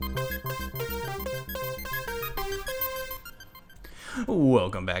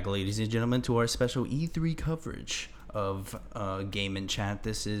Welcome back, ladies and gentlemen, to our special E3 coverage of Game and Chat.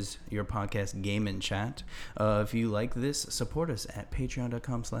 This is your podcast, Game and Chat. If you like this, support us at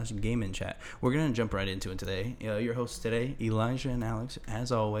patreon.com/Game and Chat. We're going to jump right into it today. Your hosts today, Elijah and Alex,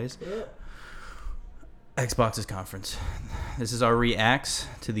 as always. Xbox's conference. This is our reacts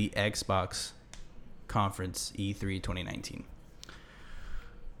to the Xbox conference E3 2019.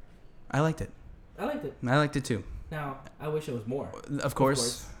 I liked it. I liked it too. Now, I wish it was more. Of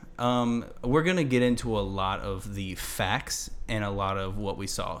course. We're going to get into a lot of the facts and a lot of what we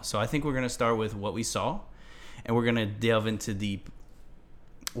saw. So I think we're going to start with what we saw, and we're going to delve into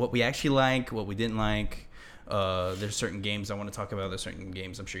what we actually like, what we didn't like. There's certain games I want to talk about. There's certain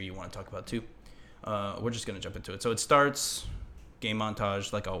games I'm sure you want to talk about too. We're just going to jump into it. So it starts, game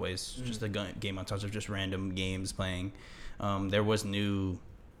montage, like always. Just a game montage of just random games playing. There was new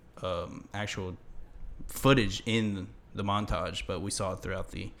actual footage in the montage, but we saw it throughout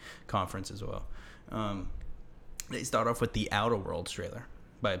the conference as well. They start off with the Outer Worlds trailer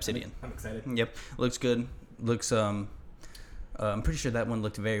by Obsidian. I'm excited. Yep, looks good. Looks I'm pretty sure that one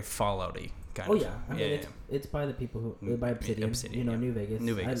looked very Fallout-y kind of. Yeah, I mean, it's by the people who by Obsidian, New Vegas.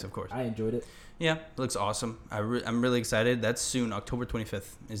 New Vegas, of course. I enjoyed it. Yeah, looks awesome. I'm really excited. That's soon. October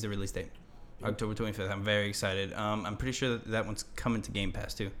 25th is the release date. October 25th. I'm very excited. I'm pretty sure that one's coming to Game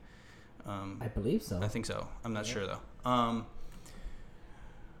Pass too. I believe so. I think so. I'm not sure though.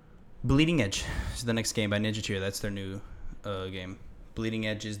 Bleeding Edge is the next game by Ninja Theory. That's their new game. Bleeding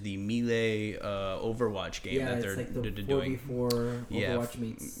Edge is the melee Overwatch game that they're like the doing. 4v4 Overwatch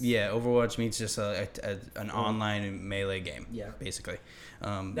meets. Yeah, Overwatch meets just an online melee game. Yeah, basically.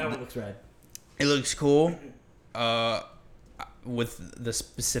 That one looks rad. It looks cool. With the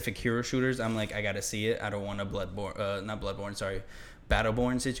specific hero shooters, I'm like, I gotta see it. I don't want a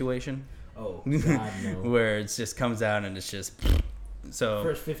Battleborn situation. Oh God, no. Where it just comes out and it's just so.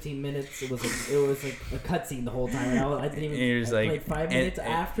 First 15 minutes, it was like a cutscene the whole time. I didn't even. You're just like 5 minutes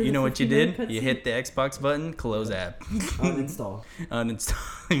after. You know what you did? You hit the Xbox button, close app, uninstall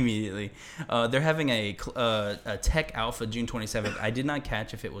immediately. They're having a tech alpha June 27th. I did not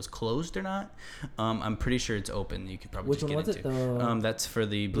catch if it was closed or not. I'm pretty sure it's open. You could probably Which just one get was into. It? That's for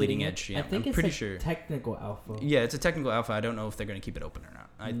the Bleeding Edge. Yeah, I think I'm it's pretty like sure. Technical alpha. Yeah, it's a technical alpha. I don't know if they're going to keep it open or not.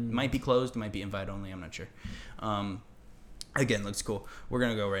 It might be closed. It might be invite only. I'm not sure. Again, looks cool. We're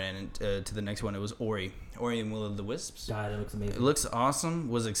going to go right to the next one. It was Ori and Will of the Wisps. God, it looks amazing. It looks awesome.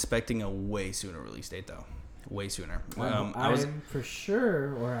 Was expecting a way sooner release date, though. Way sooner. I'm for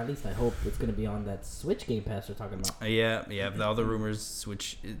sure, or at least I hope it's going to be on that Switch Game Pass they're talking about. Yeah. All the rumors,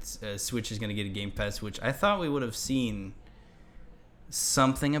 Switch is going to get a Game Pass, which I thought we would have seen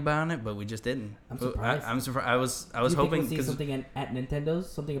something about it, but we just didn't. I'm surprised. I'm surprised. I was hoping we'll see something at Nintendo's,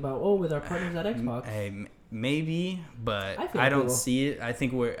 something about with our partners at Xbox. Maybe, but I don't see it. I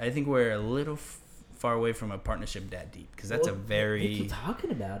think we're a little far away from a partnership that deep because that's a very. They keep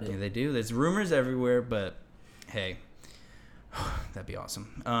talking about it. Yeah, they do. There's rumors everywhere, but hey, that'd be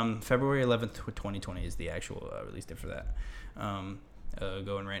awesome. February 11th, 2020 is the actual release date for that.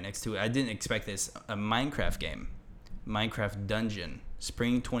 Going right next to it. I didn't expect this. A Minecraft game. Minecraft Dungeon,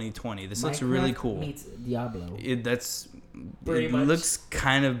 spring 2020. This looks really cool. Meets Diablo. It looks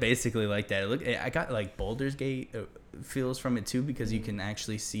kind of basically like that. I got like Baldur's Gate feels from it too because you can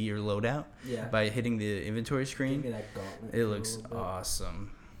actually see your loadout by hitting the inventory screen. Give me that gauntlet. It looks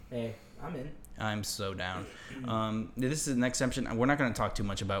awesome. Hey, I'm in. I'm so down. This is the next section. We're not going to talk too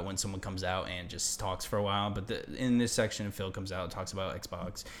much about when someone comes out and just talks for a while, but in this section, Phil comes out and talks about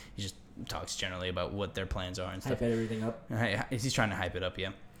Xbox. He just talks generally about what their plans are and stuff. Hype everything up. He's trying to hype it up,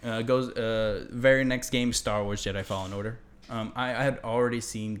 yeah. Very next game, Star Wars Jedi Fallen Order. I had already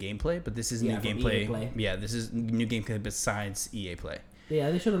seen gameplay, but this is new gameplay. Yeah, this is new gameplay besides EA Play. Yeah,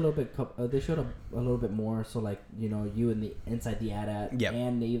 they showed a little bit. They showed a little bit more. So like you in the inside the AT-AT. Yep.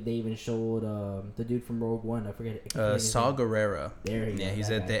 And they even showed the dude from Rogue One. I forget. Saw Gerrera. There he is.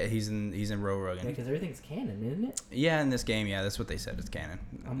 Yeah, he's in Rogue One. Yeah, because everything's canon, isn't it? Yeah, in this game, yeah, that's what they said. It's canon.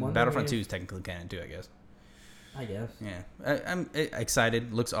 Battlefront 2 is technically canon too, I guess. I guess. Yeah, I'm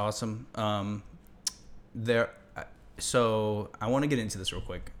excited. Looks awesome. So I want to get into this real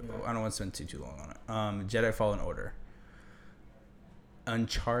quick. I don't want to spend too long on it. Jedi Fallen Order.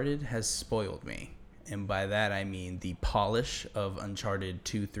 Uncharted has spoiled me, and by that I mean the polish of Uncharted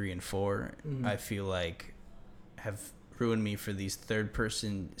 2, 3, and 4. I feel like have ruined me for these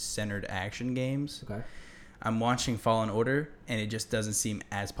third-person centered action games. Okay. I'm watching Fallen Order, and it just doesn't seem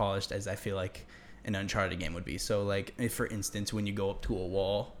as polished as I feel like an Uncharted game would be. So, like, if, for instance, when you go up to a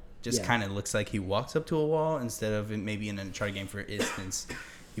wall, just kind of looks like he walks up to a wall instead of maybe in an Uncharted game, for instance,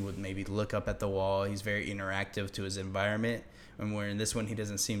 he would maybe look up at the wall. He's very interactive to his environment. And where in this one, he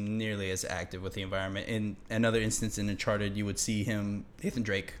doesn't seem nearly as active with the environment. In another instance in Uncharted, you would see him, Nathan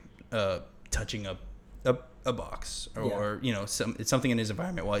Drake, touching a box or it's something in his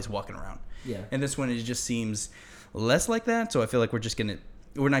environment while he's walking around. Yeah. And this one, it just seems less like that. So I feel like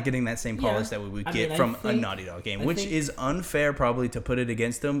we're not getting that same polish that we would get from a Naughty Dog game, which is unfair probably to put it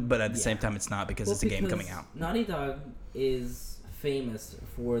against them, but at the same time it's not because it's a game coming out. Naughty Dog is famous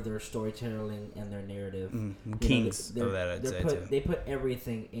for their storytelling and their narrative. Kings of that, I'd say too. They put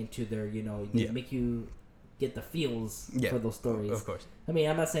everything into their, they make you get the feels for those stories. Of course. I mean,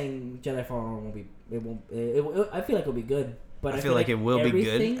 I'm not saying Jedi Fallen I feel like it'll be good, but I feel like it will be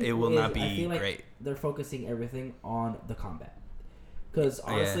good. It will not be great. They're focusing everything on the combat. Because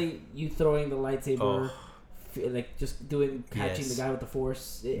honestly, you throwing the lightsaber, like just catching the guy with the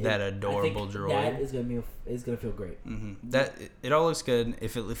Force, that adorable droid, that is gonna feel great. That it all looks good.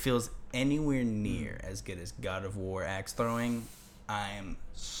 If it feels anywhere near as good as God of War axe throwing, I am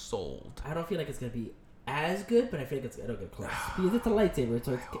sold. I don't feel like it's gonna be as good, but I feel like it'll get close because it's a lightsaber,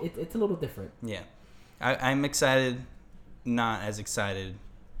 so it's a little different. Yeah, I'm excited. Not as excited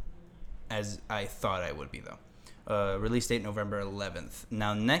as I thought I would be though. Release date November 11th.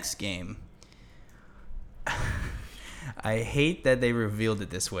 Now, next game, I hate that they revealed it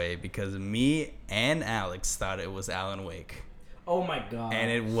this way because me and Alex thought it was Alan Wake. Oh my god!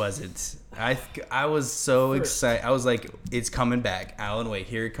 And it wasn't. I was so excited. I was like, "It's coming back, Alan Wake!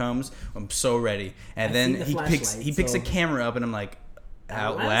 Here it comes! I'm so ready!" And then he picks a camera up, and I'm like,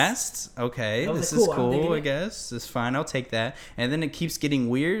 Outlast? Okay, this is cool, I guess. It's fine, I'll take that. And then it keeps getting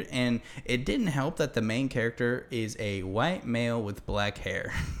weird, and it didn't help that the main character is a white male with black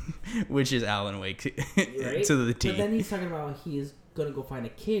hair, which is Alan Wake right? to the T. But then he's talking about he's going to go find a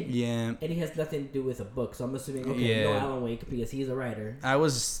kid, and he has nothing to do with a book, so I'm assuming, no Alan Wake, because he's a writer. I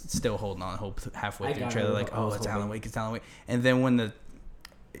was still holding on hope halfway through the trailer, like, it's Alan Wake, it's Alan Wake. And then when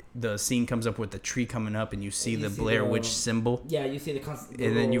the scene comes up with the tree coming up and you see the Blair Witch symbol. Yeah, you see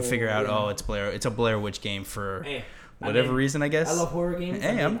and then you figure out, it's a Blair Witch game for whatever reason, I guess. I love horror games.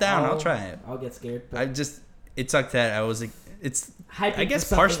 Hey, I'm down. I'll try it. I'll get scared. It sucked that I was like, it's hyping, I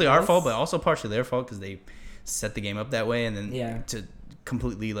guess partially our fault, but also partially their fault because they set the game up that way and then to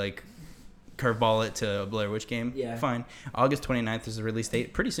completely like curveball it to a Blair Witch game. Yeah. Fine. August 29th is the release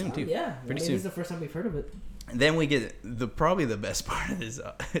date. Pretty soon too. Pretty soon. This is the first time we've heard of it. Then we get probably the best part of this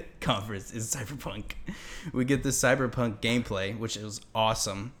conference is Cyberpunk. We get the Cyberpunk gameplay, which is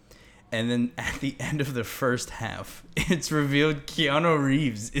awesome. And then at the end of the first half, it's revealed Keanu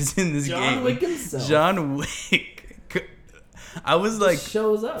Reeves is in this game. John Wick himself. John Wick. I was like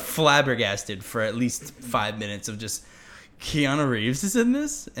shows up. Flabbergasted for at least 5 minutes of just Keanu Reeves is in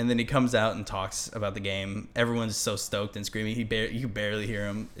this, and then he comes out and talks about the game. Everyone's so stoked and screaming. You can barely hear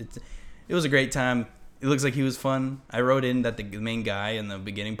him. It was a great time. It looks like he was fun. I wrote in that the main guy in the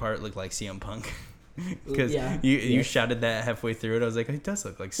beginning part looked like CM Punk. Because you shouted that halfway through it. I was like, he does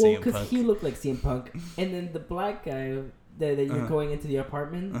look like CM Punk. Because he looked like CM Punk. And then the black guy that you're going into the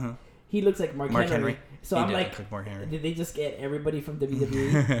apartment, he looks like Mark Henry. So I'm like, did they just get everybody from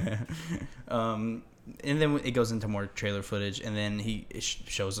WWE? And then it goes into more trailer footage. And then he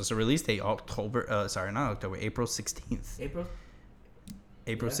shows us a release date, April 16th.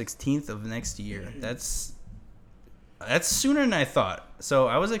 April 16th of next year. That's sooner than I thought. So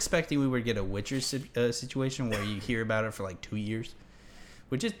I was expecting we would get a Witcher situation where you hear about it for like 2 years,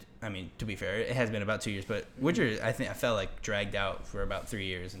 which is, I mean, to be fair, it has been about 2 years. But Witcher, I felt like dragged out for about 3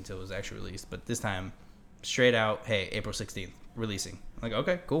 years until it was actually released. But this time, straight out, hey, April 16th, releasing. Like,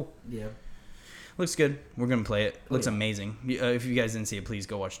 okay, cool. Yeah. Looks good. We're gonna play it. Looks amazing. If you guys didn't see it, please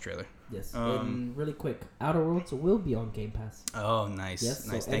go watch the trailer. Yes. And really quick, Outer Worlds will be on Game Pass. Oh, nice. Yes,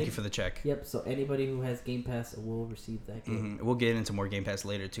 nice. Thank you for the check. Yep. So anybody who has Game Pass will receive that game. We'll get into more Game Pass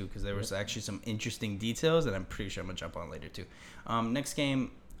later too, because there was actually some interesting details that I'm pretty sure I'm gonna jump on later too. Next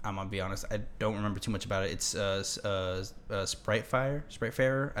game, I'm gonna be honest, I don't remember too much about it. It's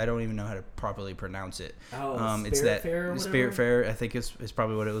Spritefire. I don't even know how to properly pronounce it. It's that Spiritfarer. I think is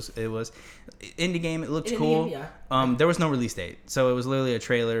probably what it was. Indie game. It looks cool. Yeah. There was no release date, so it was literally a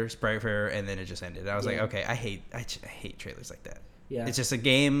trailer, Spritefire, and then it just ended. I was like, okay, I hate trailers like that. Yeah. It's just a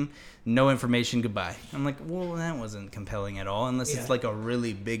game, no information, goodbye. I'm like, well, that wasn't compelling at all, unless it's like a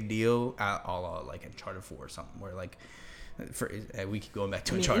really big deal, like Uncharted 4 or something, where like. We keep going back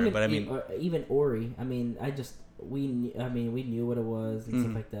to Uncharted, but even Ori. I mean, we knew what it was and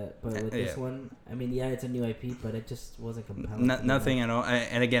stuff like that. But with this one, I mean, it's a new IP, but it just wasn't compelling. Nothing at all.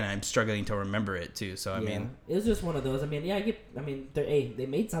 And again, I'm struggling to remember it too. So I mean, it was just one of those. I mean, they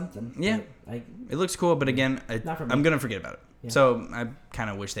made something. Yeah, it looks cool, but again, I'm gonna forget about it. Yeah. So I kind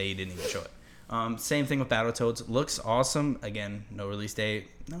of wish they didn't even show it. Same thing with Battletoads. Looks awesome. Again, no release date,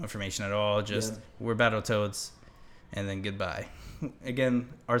 no information at all. Just we're Battletoads, and then goodbye. Again,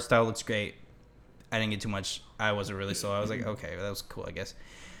 art style looks great. I didn't get too much. I wasn't really sold. I was like, okay, that was cool, I guess.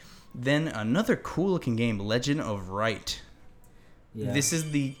 Then another cool looking game, Legend of Wright. Yeah. This is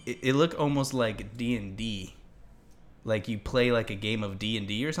it looked almost like D&D. Like you play like a game of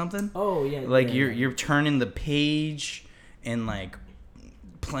D&D or something. Oh yeah. Like you're turning the page and like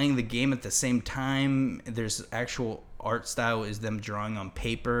playing the game at the same time. There's actual art style is them drawing on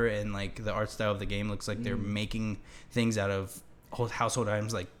paper, and like the art style of the game looks like they're making things out of household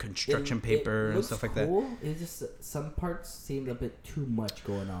items like construction paper and stuff like cool. That. It's just some parts seemed a bit too much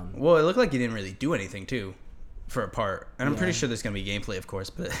going on. Well, it looked like you didn't really do anything too for a part, and I'm pretty sure there's gonna be gameplay, of course,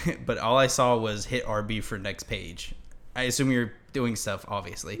 but all I saw was hit RB for next page. I assume you're doing stuff,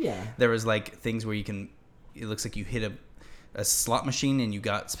 obviously. Yeah. There was like things where you can. It looks like you hit a slot machine and you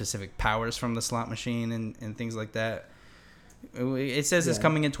got specific powers from the slot machine and things like that. It says it's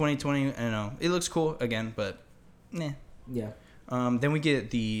coming in 2020. I don't know. It looks cool again, but nah. Yeah. Then we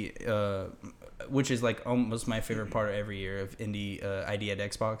get which is like almost my favorite part of every year of indie ID at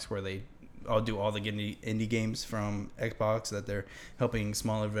Xbox, where they all do all the indie games from Xbox that they're helping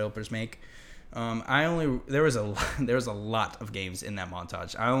smaller developers make. There was a lot of games in that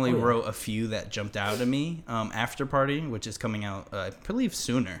montage. I only wrote a few that jumped out at me. After Party, which is coming out, I believe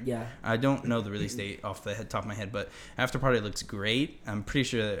sooner. Yeah. I don't know the release date off the top of my head, but After Party looks great. I'm pretty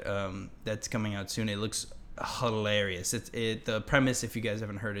sure that's coming out soon. It looks hilarious. The premise, if you guys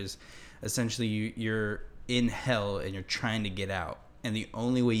haven't heard, is essentially you're in hell and you're trying to get out, and the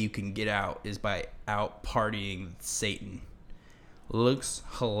only way you can get out is by out partying Satan. Looks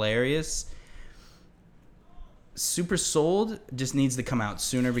hilarious. Super sold. Just needs to come out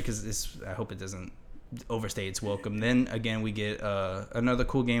sooner because I hope it doesn't overstay its welcome. Then again, we get another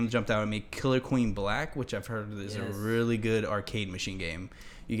cool game that jumped out at me, Killer Queen Black, which I've heard is a really good arcade machine game.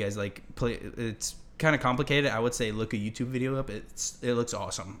 You guys like play? It's kind of complicated. I would say look a YouTube video up. It looks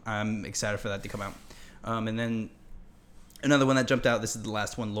awesome. I'm excited for that to come out. And then another one that jumped out. This is the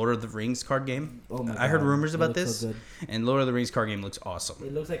last one, Lord of the Rings card game. Oh my God. I heard rumors about this, so and Lord of the Rings card game looks awesome.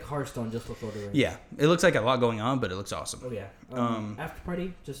 It looks like Hearthstone just with Lord of the Rings. Yeah, it looks like a lot going on, but it looks awesome. Oh yeah. After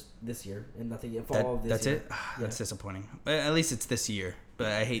Party just this year and nothing yet. Fall of this that's year. It. That's disappointing. At least it's this year, but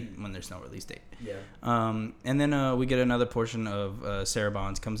I hate when there's no release date. Yeah. And then we get another portion of Sarah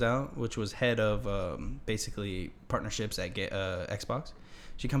Bonds comes out, which was head of basically partnerships at Xbox.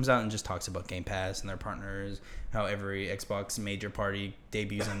 She comes out and just talks about Game Pass and their partners, how every Xbox major party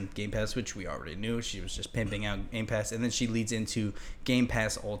debuts on Game Pass, which we already knew. She was just pimping out Game Pass. And then she leads into Game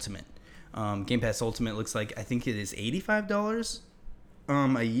Pass Ultimate. Game Pass Ultimate looks like, I think it is $85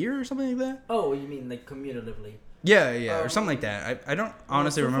 a year or something like that. Oh, you mean like cumulatively? Yeah, or something like that. I don't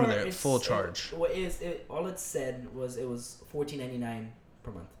honestly remember the full charge. All it said was it was $14.99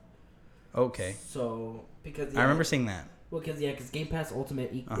 per month. Okay. So, because... I remember seeing that. Well, because Game Pass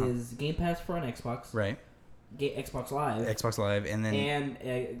Ultimate is Game Pass for an Xbox. Right. Xbox Live. Xbox Live, and then... And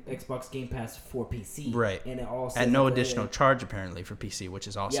Xbox Game Pass for PC. Right. And it all at no additional charge, apparently, for PC, which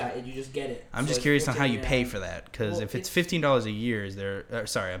is awesome. Yeah, and you just get it. I'm just curious on how you pay for that, because if it's $15 a year,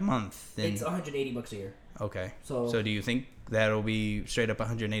 a month, then... It's $180 a year. Okay. So do you think that'll be straight up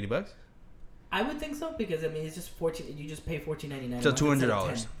 $180? I would think so, because, I mean, it's just $14... You just pay $14.99. So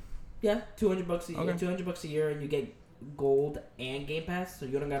 $200. Yeah, $200 a year. Okay. $200 a year, and you get Gold and Game Pass, so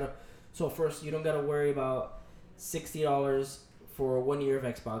you don't gotta. So first, you don't gotta worry about $60 for 1 year of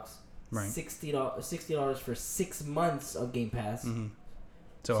Xbox. Right. $60 for 6 months of Game Pass. Mm-hmm.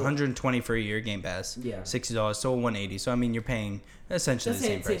 So $120 for a year Game Pass. Yeah. $60, so $180. So I mean, you're paying essentially the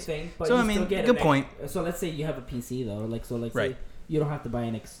same price. Thing, but so I mean, good point. So let's say you have a PC though, say you don't have to buy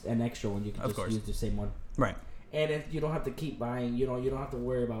an extra one. You can just use the same one. Right. And if you don't have to keep buying, you don't have to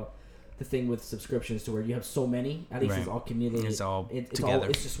worry about the thing with subscriptions to where you have so many. At least it's all accumulated. It's all together.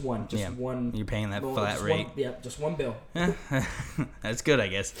 It's just one. One. You're paying that flat rate. Just one bill. That's good, I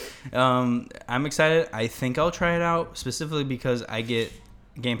guess. I'm excited. I think I'll try it out specifically because I get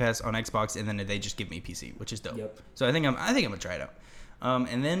Game Pass on Xbox and then they just give me PC, which is dope. Yep. So I think I'm gonna try it out.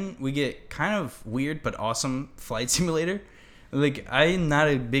 And then we get kind of weird but awesome Flight Simulator. Like, I'm not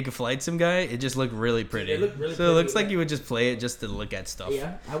a big flight sim guy. It just looked really pretty. It looks like you would just play it just to look at stuff.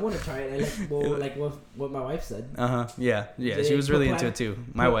 Yeah, I want to try it. Like what my wife said. Yeah. She was really into it too.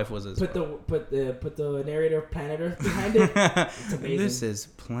 My wife was as well. Put the narrator of Planet Earth behind it. It's amazing. This is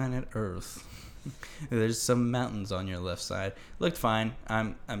Planet Earth. There's some mountains on your left side. Looked fine.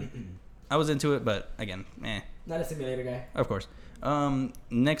 I was into it, but again, Not a simulator guy. Of course.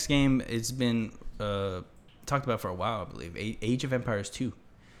 Next game, it's been talked about for a while, I believe. Age of Empires 2.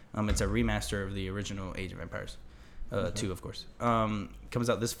 It's a remaster of the original Age of Empires 2, of course. Comes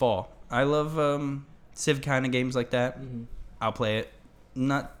out this fall. I love Civ kind of games like that. Mm-hmm. I'll play it.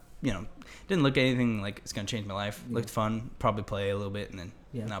 Not, didn't look anything like it's gonna change my life. Looked fun. Probably play a little bit and then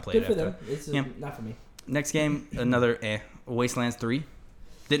not play Good it for after. them. It's not for me. Next game, another Wastelands 3.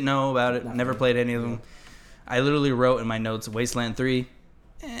 Didn't know about it. Never played any of them. I literally wrote in my notes Wasteland 3.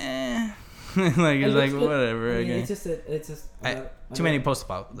 It's like whatever. I mean, it's just too many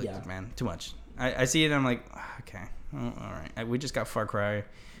post-apocalyptic, man. Too much. I see it and I'm like, okay, all right. We just got Far Cry.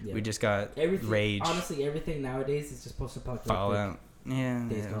 Yeah. We just got Rage. Honestly, everything nowadays is just post-apocalyptic. Fallout. Yeah.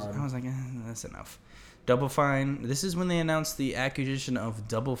 I was like, that's enough. Double Fine. This is when they announced the acquisition of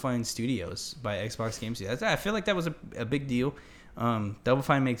Double Fine Studios by Xbox Game Studios. I feel like that was a big deal. Double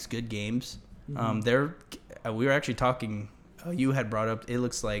Fine makes good games. Mm-hmm. We were actually talking. You had brought up. It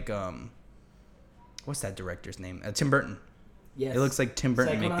looks like what's that director's name? Tim Burton. Yes. It looks like Tim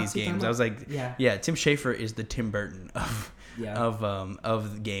Burton make these games. I was like, yeah. Tim Schafer is the Tim Burton of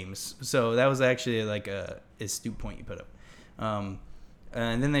the games. So that was actually like a astute point you put up.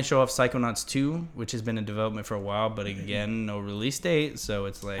 And then they show off Psychonauts 2, which has been in development for a while, but again, no release date. So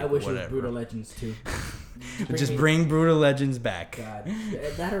it's like, I wish whatever. It was Brutal Legends 2. Bring Brutal Legends back. God,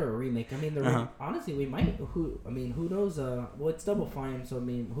 that or a remake. I mean, honestly, we might. Who knows? Well, it's Double Fine, so I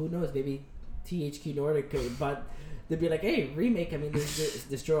mean, who knows? Maybe THQ Nordic could, but they'd be like, hey, remake. I mean,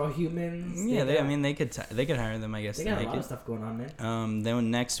 destroy all humans. Yeah, they could hire them. I guess they got a lot of stuff going on, man. Then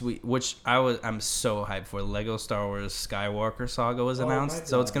next week, which I'm so hyped for, Lego Star Wars Skywalker Saga was announced.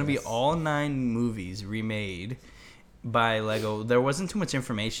 So it's gonna be all 9 movies remade by Lego. There wasn't too much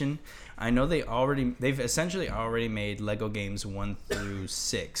information. I know they've essentially already made Lego games 1 through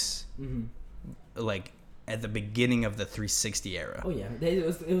 6, like at the beginning of the 360 era. Oh yeah, it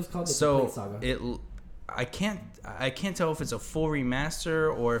was called the Complete Saga. I can't tell if it's a full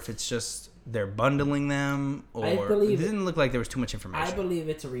remaster or if it's just they're bundling them. Or it didn't look like there was too much information. I believe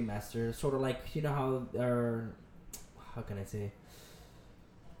it's a remaster, sort of like how how can I say?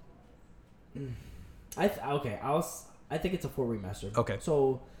 I think it's a full remaster. Okay.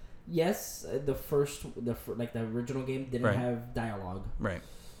 So, yes, the original game didn't have dialogue. Right.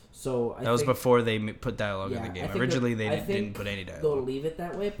 So that was before they put dialogue in the game. Originally, they didn't put any dialogue. They'll leave it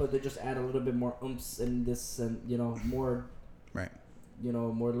that way, but they just add a little bit more oomph and this and more. Right.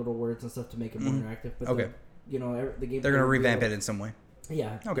 More little words and stuff to make it more interactive. But the game. They're gonna revamp it in some way.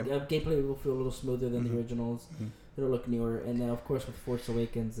 Yeah. Okay. The gameplay will feel a little smoother than the originals. Mm-hmm. It'll look newer, and then of course with Force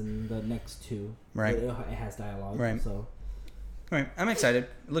Awakens and the next 2, it has dialogue. Right. So. Right. I'm excited.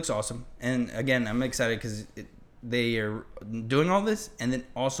 It looks awesome, and again, I'm excited because they are doing all this and then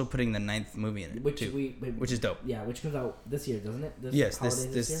also putting the 9th movie in it, which is dope. Yeah, which comes out this year, doesn't it? This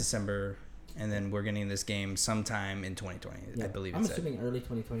December, and then we're getting this game sometime in 2020. Yeah. I believe I'm assuming early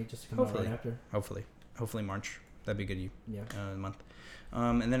 2020, just to come out right after. Hopefully March. That'd be good. Month.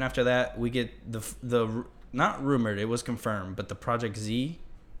 And then after that, we get the not rumored, it was confirmed, but the Project Z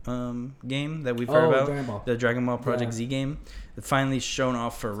game that we've heard about, the Dragon Ball Project Z game, it finally shown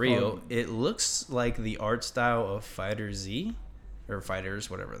off for real. It looks like the art style of Fighter Z or Fighters,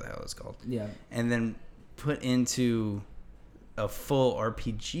 whatever the hell it's called. Yeah. And then put into a full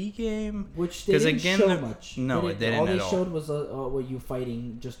RPG game, which they didn't show much. No, it didn't. All they showed was were you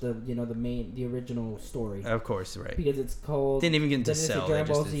fighting just the original story. Of course, right? Because it's called. Didn't even get into Cell.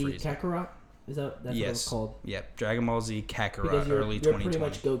 Dragon Ball Z Kakarot. That's what it's called? Yep, Dragon Ball Z Kakarot, because early 2020. You're pretty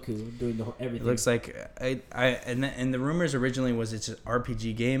much Goku doing everything. It looks like and the rumors originally was it's an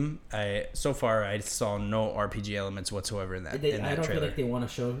RPG game. So far I saw no RPG elements whatsoever in that. I don't feel like they want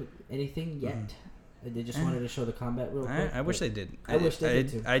to show anything yet. They just wanted to show the combat real quick. I wish they did. I wish they did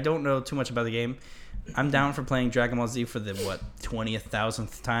too. I don't know too much about the game. I'm down for playing Dragon Ball Z for the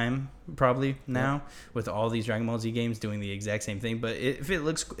 20,000th time probably now with all these Dragon Ball Z games doing the exact same thing. But it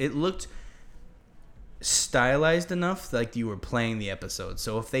looked stylized enough like you were playing the episode.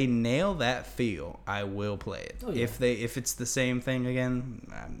 So if they nail that feel, I will play it. Oh, yeah. If it's the same thing again,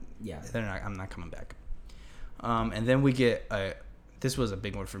 I'm not coming back. And then we get this was a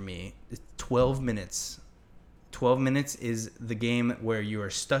big one for me. 12 minutes. 12 minutes is the game where you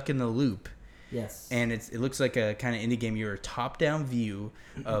are stuck in the loop. Yes. And it looks like a kind of indie game. You're a top-down view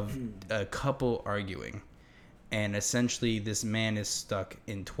of a couple arguing. And essentially, this man is stuck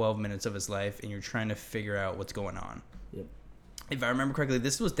in 12 minutes of his life, and you're trying to figure out what's going on. Yep. If I remember correctly,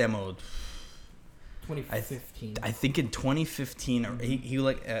 this was demoed 2015. I think in 2015, or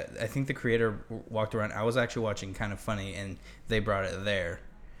I think the creator walked around. I was actually watching Kind of Funny, and they brought it there.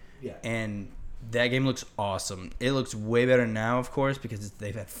 Yeah. And That game looks awesome. It looks way better now, of course, because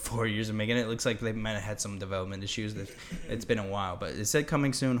they've had 4 years of making it. It looks like they might have had some development issues. It's been a while, but it said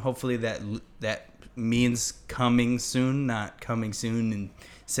coming soon. Hopefully that means coming soon, not coming soon in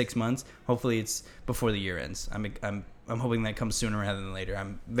 6 months. Hopefully it's before the year ends. I'm hoping that comes sooner rather than later.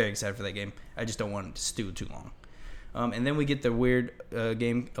 I'm very excited for that game. I just don't want it to stew too long. And then we get the weird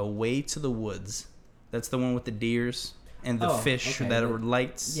game Away to the Woods. That's the one with the deers and the fish that are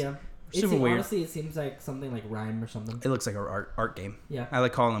lights. Yeah. Super weird. Honestly, it seems like something like Rhyme or something. It looks like an art game. Yeah. I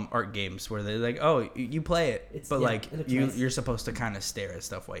like calling them art games where they're like, oh, you play it. But like nice. you're supposed to kind of stare at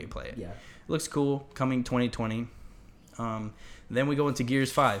stuff while you play it. Yeah. It looks cool. Coming 2020. Then we go into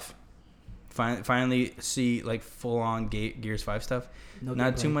Gears 5. Finally see like full on Gears 5 stuff. No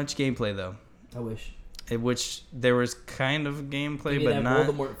Not gameplay. too much gameplay though. I wish. Which there was kind of gameplay, Maybe but that not.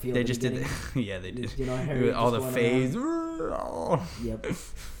 Voldemort feel They at the just did. beginning. Yeah, they did. You know, Harry all the just phase. Yep.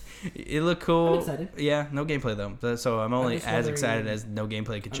 It looked cool. I'm excited. Yeah, no gameplay though. So I'm only just as wondering- excited as no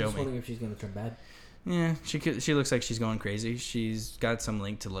gameplay could I'm show just me. wondering if she's gonna turn bad. Yeah, she looks like she's going crazy. She's got some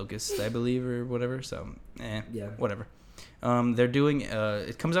link to Locust, I believe, or whatever. So, Yeah. whatever. They're doing.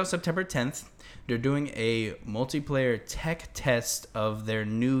 It comes out September 10th. They're doing a multiplayer tech test of their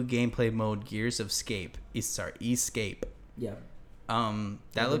new gameplay mode, Gears of Escape. Escape. Yeah.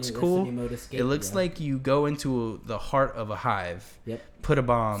 That looks That's the cool. new mode, Escape, It looks yeah. like you go into the heart of a hive, Yep. put a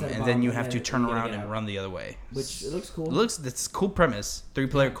bomb, Set a and then bomb, you and have to then turn you gotta around get and out. run the other way. Which it looks cool. It's a cool premise.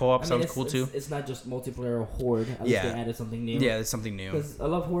 3-player co-op sounds it's, cool too. It's not just multiplayer or Horde. At least Yeah. they added something new. Yeah, it's something new. Because I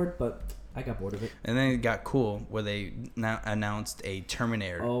love Horde, but I got bored of it. And then it got cool where they now announced a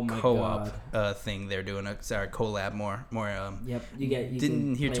Terminator Oh my co-op thing. They're doing a collab more. Yep. You Didn't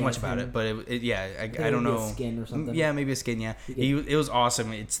can hear play too much as about him. it, but I think don't maybe a know. skin or something. Yeah, maybe a skin. Yeah, You it was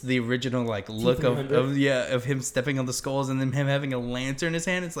awesome. It's the original like look of him stepping on the skulls and then him having a lantern in his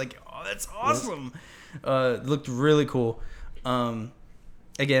hand. It's like, oh, that's awesome. Looked really cool.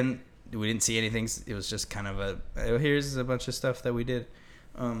 Again, we didn't see anything. It was just kind of here's a bunch of stuff that we did.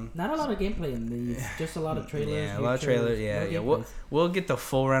 Not a lot of gameplay in these, just a lot of trailers. Yeah, a new lot of trailers. no Yeah. gameplays. We'll get the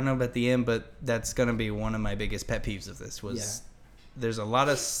full roundup at the end, but that's gonna be one of my biggest pet peeves of this. There's a lot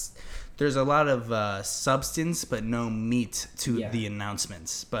of substance, but no meat to the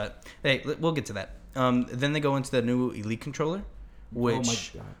announcements. But hey, we'll get to that. Then they go into the new Elite controller,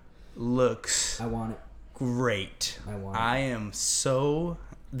 which Oh my God. looks I want it. great. I want it. I am so.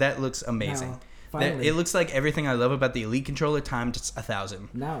 That looks amazing. Now, finally, It looks like everything I love about the Elite controller times 1,000.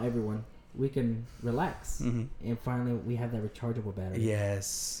 now everyone, we can relax. Mm-hmm. And finally, we have that rechargeable battery.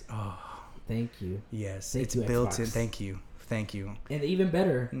 Yes. Oh, Thank you. yes. Thank It's you, built Xbox. in. Thank you. Thank you. And even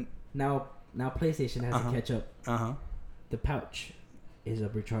better, now PlayStation has to catch up. The pouch is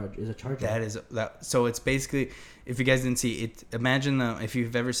a charger. That. So it's basically, if you guys didn't see it, imagine if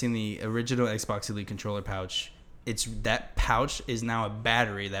you've ever seen the original Xbox Elite controller pouch. That pouch is now a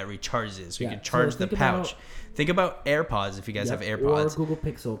battery that recharges, so you can charge the pouch. Think about AirPods if you guys have AirPods, or Google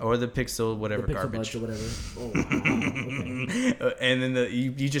Pixel, or the Pixel, whatever the Pixel garbage, Buds or whatever. Oh, wow. Okay. and then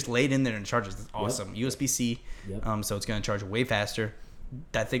you just lay it in there and it charges. It's awesome. USB-C, Yep. so it's gonna charge way faster.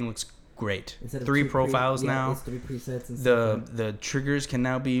 That thing looks great. Instead of 3 two profiles now. It's 3 presets. And The triggers can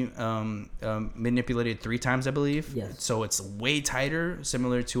now be manipulated 3 times, I believe. Yes. So it's way tighter,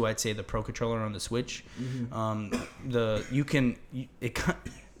 similar to I'd say the Pro controller on the Switch.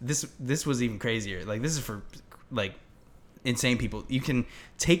 This was even crazier. Like this is for like insane people. You can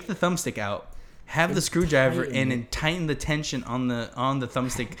take the thumbstick out, have the screwdriver, and tighten the tension on the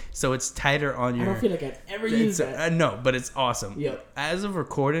thumbstick so it's tighter on your. I don't feel like I've ever used that. No, but it's awesome. Yep. As of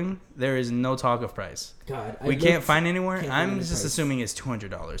recording, there is no talk of price. God, We can't find anywhere. can't find I'm any just price. assuming it's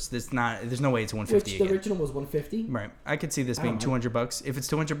 $200. There's no way it's $150 Which the again. original was $150. Right. I could see this I being don't know. $200. If it's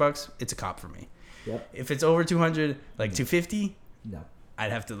 $200, it's a cop for me. Yep. If it's over 200, like $250, No.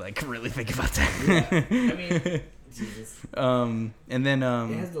 I'd have to like really think about that. I mean, Jesus. And then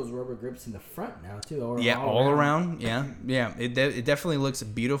It has those rubber grips in the front now too. all around. Yeah. It definitely looks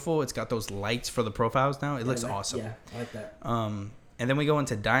beautiful. It's got those lights for the profiles now. It looks awesome. Yeah, I like that. And then we go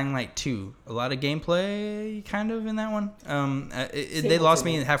into Dying Light 2. A lot of gameplay, kind of, in that one. They lost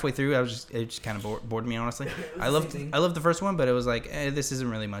me halfway through. It just kind of bored me, honestly. I loved the first one, but it was like, this isn't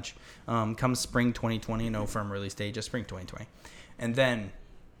really much. Comes spring 2020, no firm release date, just spring 2020. And then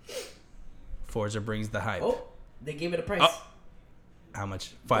Forza brings the hype. Oh, they gave it a price. Oh. How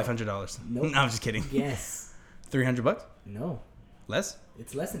much? $500. Nope. No, I'm just kidding. Yes. $300? No. Less?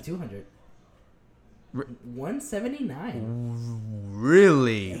 It's less than 200. R- 179.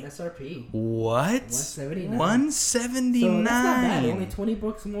 Really? MSRP. What? 179. 179. So that's not bad. Only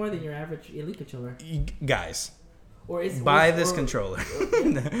 $20 more than your average Elite controller. Guys, Buy this controller.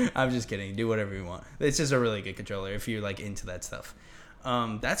 I'm just kidding. Do whatever you want. It's just a really good controller if you're like into that stuff.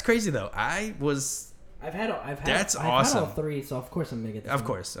 That's crazy though. That's awesome. Had all three, so of course I'm gonna get this. Of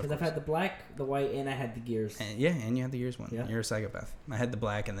course, because I've had the black, the white, and I had the Gears. And you had the Gears one. Yeah. You're a psychopath. I had the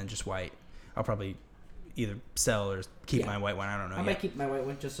black and then just white. I'll probably either sell or keep my white one. I don't know. I might keep my white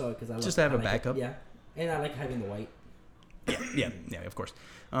one just so because I just to have a backup. Yeah, and I like having the white. Yeah, of course.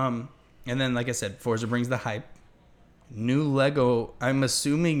 And then, like I said, Forza brings the hype. New Lego, I'm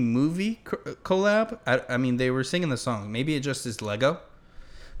assuming movie collab. I mean, they were singing the song. Maybe it just is Lego.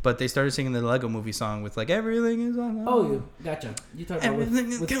 But they started singing the Lego movie song with like everything is on. Oh, gotcha. You talked about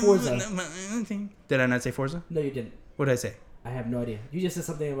with Forza. Did I not say Forza? No, you didn't. What did I say? I have no idea. You just said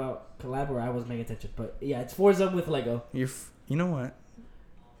something about collab, or I wasn't paying attention. But yeah, it's Forza with Lego. You know what?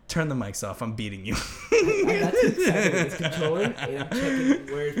 Turn the mics off. I'm beating you. I'm not too excited with this controller, and I'm checking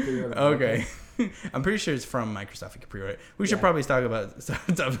where it's pre-ordered. Okay. I'm pretty sure it's from Microsoft. You can pre-order it. We should probably talk about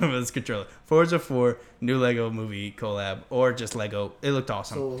this controller. Forza 4, new Lego movie collab, or just Lego. It looked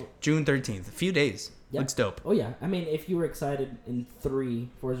awesome. So, June 13th. A few days. Yep. Looks dope. Oh, yeah. I mean, if you were excited in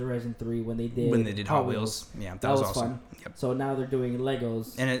Forza Horizon 3, when they did Hot Wheels. Yeah, that was awesome. Fun. Yep. So now they're doing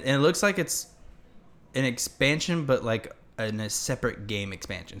Legos. And it looks like it's an expansion, but like in a separate game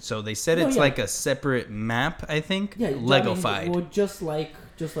expansion. So they said it's like a separate map, I think. Yeah, Lego-fied. Well, just like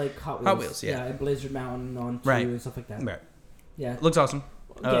Hot Wheels. Hot Wheels, yeah. And Blizzard Mountain on 2 and stuff like that. Right. Yeah. Looks awesome.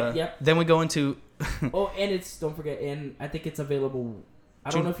 Then we go into... and don't forget, and I think it's available...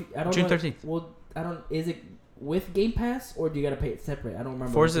 June 13th. Well, is it with Game Pass, or do you got to pay it separate? I don't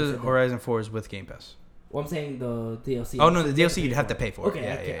remember. Forza Horizon 4 is with Game Pass. Well, I'm saying the DLC. Oh, no, the DLC you'd have to pay for.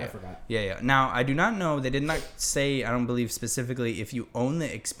 Okay, I forgot. Yeah. Now, I do not know. They did not say, I don't believe specifically, if you own the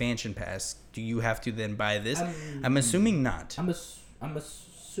expansion pass, do you have to then buy this? I'm assuming not.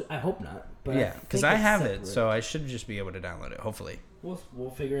 I hope not. But yeah, because I have it, so I should just be able to download it, hopefully. We'll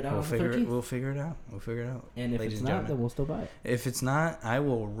figure it out. We'll figure it out. And if it's not, then we'll still buy it. If it's not, I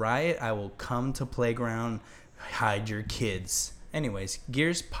will riot. I will come to Playground, hide your kids. Anyways,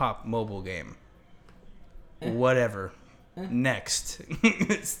 Gears Pop mobile game. Whatever. Next.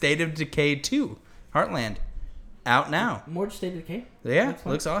 State of Decay 2. Heartland. Out now. More State of Decay? Yeah,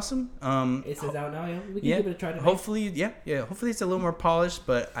 looks awesome. It says out now, yeah. We can give it a try tonight. Hopefully, hopefully it's a little more polished,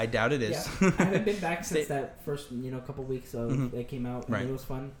 but I doubt it is. Yeah. I haven't been back since that first, couple weeks of it came out. And it was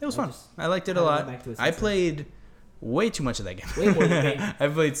fun. It was fun. I liked it a lot. I played way too much of that game. Way more than me. I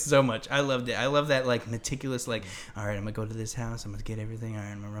played so much. I loved it. I love that like meticulous, like, all right, I'm gonna go to this house. I'm gonna get everything. All right,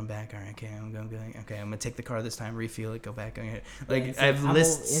 I'm gonna run back. All right, okay, I'm gonna take the car this time, refuel it, go back. Like I have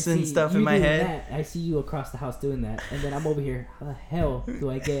lists and stuff in my head. I see you across the house doing that, and then I'm over here. How the hell do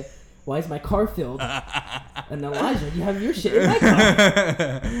I get? Why is my car filled? And Elijah, you have your shit in my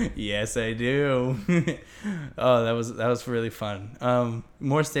car. Yes, I do. Oh, that was really fun.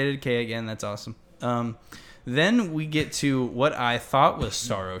 More State of Decay again. That's awesome. Then we get to what I thought was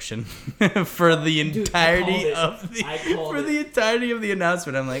Star Ocean for the entirety of the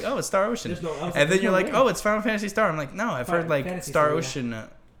announcement. I'm like, oh, it's Star Ocean, and then you're like, oh, it's Final Fantasy Star. I'm like, no, I've heard like Fantasy Star Ocean,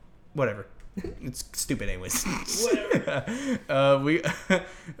 whatever. It's stupid, anyways. They were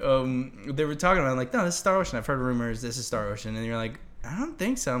talking about it, like, no, this is Star Ocean. I've heard rumors this is Star Ocean, and you're like, I don't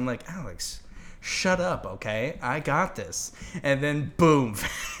think so. I'm like, Alex, shut up, okay? I got this. And then boom,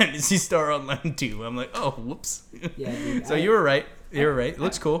 Fantasy Star Online 2. I'm like, oh, whoops. Yeah, dude, so you were right. You were right. It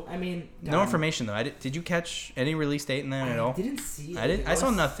looks cool. I mean, no information though. Did you catch any release date in that at all? I didn't see it. I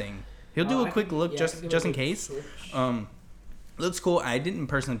saw nothing. He'll do a quick look just in case. Looks cool. I didn't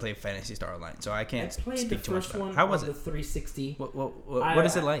personally play Fantasy Star Online, so I can't speak too much about it. How was it? The 360. What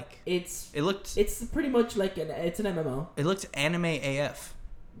is it like? It's pretty much like it's an MMO. It looked anime AF.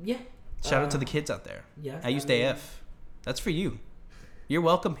 Yeah. Shout out to the kids out there. Yeah. I used AF. That's for you. You're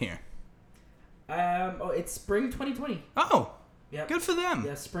welcome here. It's spring 2020. Oh. Yeah. Good for them.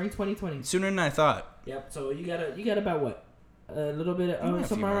 Yeah, spring 2020. Sooner than I thought. Yep. So you got about what? A little bit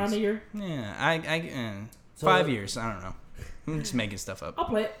somewhere around a year. Yeah. 5 years. I don't know. I'm just making stuff up. I'll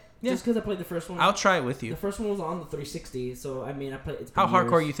play it. Yeah. Just because I played the first one. I'll try it with you. The first one was on the 360, so I mean, I played. How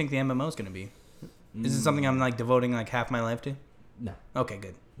hardcore you think the MMO is going to be? Is it something I'm like devoting like half my life to? No. Okay,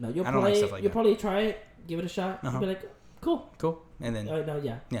 good. No, you'll probably try it, give it a shot, you'll be like, cool, and then.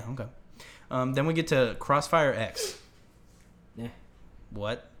 Yeah. Yeah. Okay. Then we get to Crossfire X. Yeah.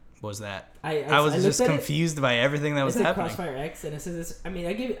 What was that? I was just confused by everything that was happening. Crossfire X, and it says, I mean,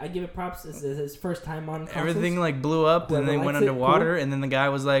 I give it props. It's his first time on consoles. Everything like blew up, and then they went underwater, and then the guy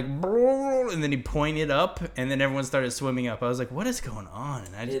was like, and then he pointed up, and then everyone started swimming up. I was like, what is going on?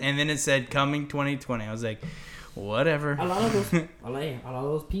 And then it said coming 2020. I was like, Whatever. A lot of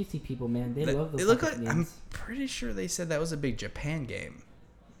those PC people, man, they love those. It looked like games. I'm pretty sure they said that was a big Japan game,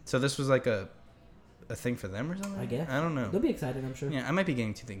 so this was like a thing for them or something. I guess. I don't know. They'll be excited, I'm sure. Yeah, I might be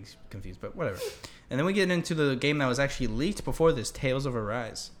getting two things confused, but whatever. And then we get into the game that was actually leaked before this, Tales of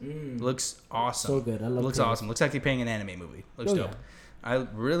Arise. Looks awesome. So good. I love it. Looks awesome. Looks like they're playing an anime movie. Looks dope. Yeah. I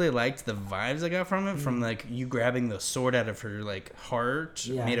really liked the vibes I got from it, from like you grabbing the sword out of her like heart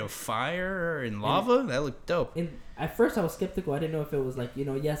made of fire and lava. That looked dope. And at first I was skeptical. I didn't know if it was like,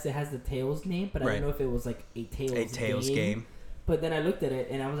 yes, it has the Tales name, but I didn't know if it was like a Tales game. But then I looked at it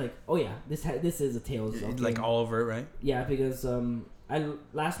and I was like, oh yeah, this is a Tales game. Like all over it, right? Yeah, because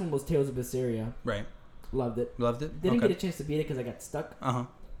last one was Tales of Berseria. Right. Loved it. Didn't get a chance to beat it because I got stuck.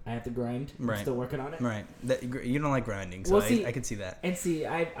 I have to grind. I'm still working on it. Right. You don't like grinding, so I can see that. And see,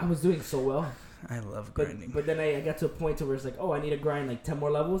 I was doing so well. I love grinding. But then I got to a point where it's like, oh, I need to grind like 10 more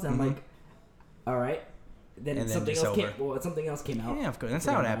levels. And I'm like, all right. Then something else came out. Yeah, of course. That's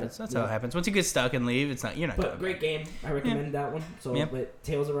how it happens. That's how it happens. Once you get stuck and leave, you're not. But great game. I recommend that one. So, but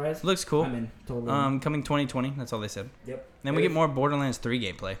Tales of Rise looks cool. I'm in totally. Coming 2020. That's all they said. Yep. Then we get more Borderlands 3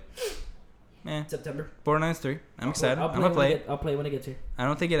 gameplay. September. Borderlands 3. I'm excited. I'm gonna play it. I'll play when it gets here. I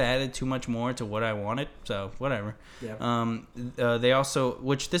don't think it added too much more to what I wanted, so whatever. Yeah. They also,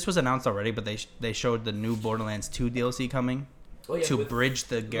 which this was announced already, but they showed the new Borderlands 2 DLC coming to bridge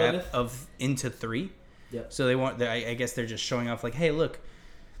the gap into 3. Yep. So I guess they're just showing off like, hey, look,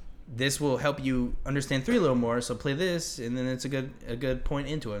 this will help you understand 3 a little more. So play this, and then it's a good point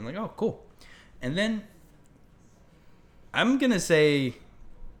into it. I'm like, oh, cool. And then I'm gonna say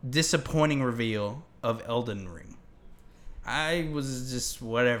disappointing reveal of Elden Ring. I was just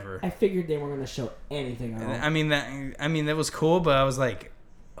whatever. I figured they weren't gonna show anything at all. I mean that was cool, but I was like,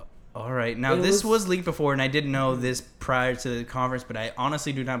 all right. Now this was leaked before, and I didn't know this prior to the conference, but I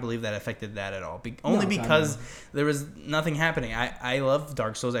honestly do not believe that affected that at all. Only because there was nothing happening. I love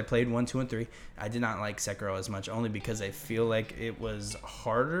Dark Souls. I played 1, 2, and 3. I did not like Sekiro as much, only because I feel like it was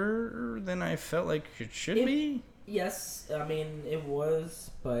harder than I felt like it should be. Yes, I mean it was,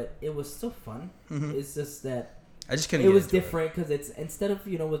 but it was still fun. It's just that I just couldn't. It was different because it's instead of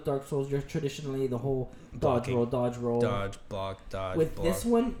with Dark Souls, you're traditionally the whole dodge roll, dodge, block, dodge. With block. this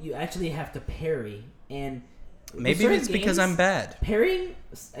one, you actually have to parry, and maybe it's because I'm bad. Parrying,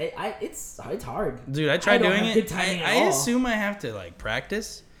 it's hard. Dude, I tried doing it. I assume I have to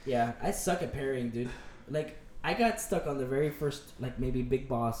practice. Yeah, I suck at parrying, dude. I got stuck on the very first maybe big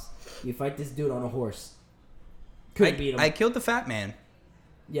boss. You fight this dude on a horse. Couldn't beat him. I killed the fat man.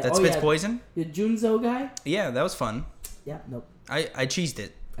 Yeah, that spits poison. The Junzo guy. Yeah, that was fun. Yeah, nope. I cheesed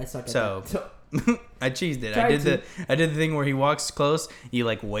it. I suck at that. So I cheesed it. I did the thing where he walks close, you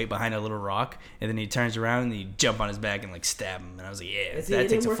wait behind a little rock, and then he turns around and you jump on his back and stab him. And I was like, yeah, that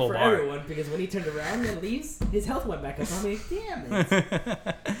takes a full bar. It didn't work for everyone because when he turned around and leaves, his health went back up. I'm like, damn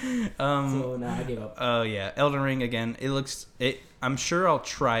it. So now I gave up. Oh yeah, Elden Ring again. I'm sure I'll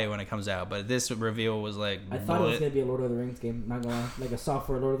try it when it comes out, but this reveal was I thought it was gonna be a Lord of the Rings game. Not gonna lie, a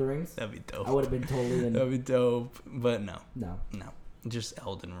software Lord of the Rings. That'd be dope. I would have been totally in. That'd be dope, but no, just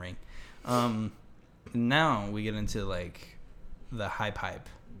Elden Ring. Now we get into the hype.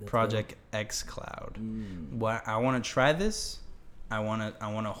 Project xCloud. What I want to try this. I want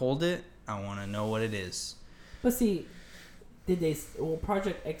to hold it. I want to know what it is. But see,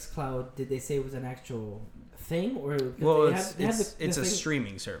 Project xCloud? Did they say it was an actual thing or? It's a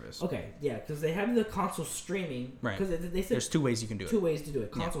streaming service. Okay, yeah, because they have the console streaming. Right. Because they said there's 2 ways you can do it. 2 ways to do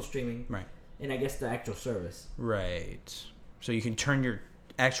it: console streaming. Right. And I guess the actual service. Right. So you can turn your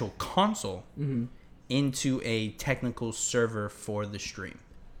actual console into a technical server for the stream.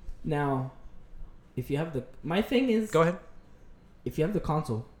 Now, if you have my thing is... Go ahead. If you have the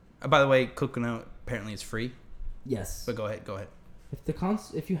console... by the way, Coconut apparently is free. Yes. But go ahead.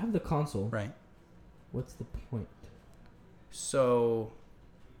 If you have the console... Right. What's the point? So,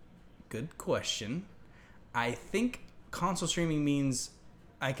 good question. I think console streaming means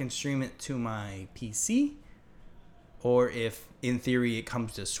I can stream it to my PC, or if in theory it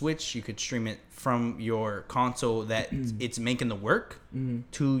comes to Switch, you could stream it from your console that it's making the work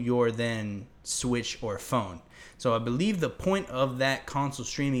to your then Switch or phone. So I believe the point of that console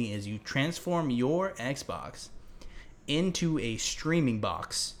streaming is you transform your Xbox into a streaming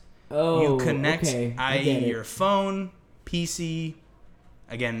box. Oh, you connect okay. Your phone, PC,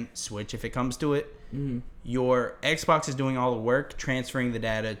 again, Switch if it comes to it. Your Xbox is doing all the work, transferring the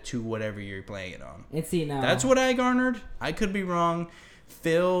data to whatever you're playing it on. And see now, that's what I garnered. I could be wrong.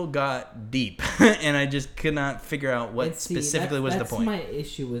 Phil got deep, and I just could not figure out what specifically was the point. That's my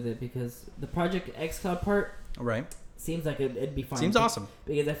issue with it because the Project xCloud part, right? seems like it'd be fine. Seems awesome.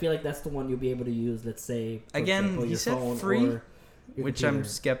 Because I feel like that's the one you'll be able to use. Let's say for again, example, he your said phone free, or your which computer. I'm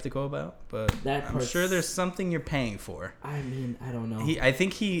skeptical about, but I'm sure there's something you're paying for. I mean, I don't know. I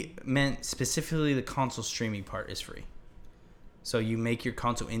think he meant specifically the console streaming part is free. So you make your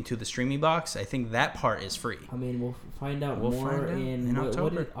console into the streaming box. I think that part is free. I mean, we'll find out more in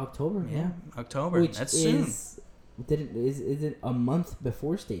October. October, yeah. October. Which That's is, soon. Is it a month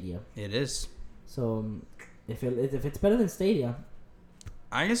before Stadia? It is. So if it's better than Stadia,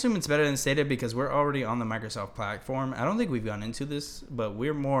 I assume it's better than Stadia because we're already on the Microsoft platform. I don't think we've gone into this, but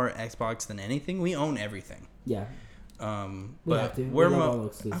we're more Xbox than anything. We own everything. Yeah. We have to. We're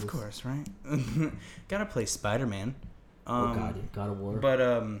of course, right? Gotta play Spider-Man. God of War. But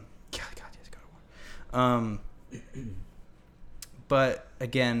God, yes, God of War. But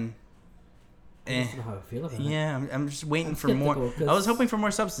again, I don't know how I feel about it. Yeah, I'm just waiting for more. I was hoping for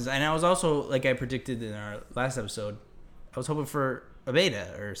more substance, and I was also, like I predicted in our last episode, I was hoping for a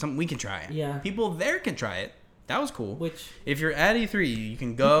beta or something we can try it. Yeah, people there can try it. That was cool. Which, if you're at E3, you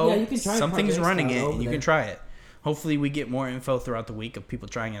can go. Yeah, you can try something's running it, and you there. can try it. Hopefully, we get more info throughout the week of people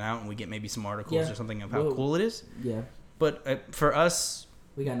trying it out, and we get maybe some articles or something of how cool it is. Yeah. But for us,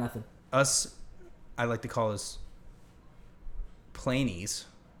 we got nothing. I like to call us plainies.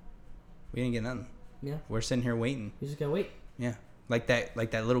 We didn't get nothing. Yeah. We're sitting here waiting. You just gotta wait. Yeah. Like that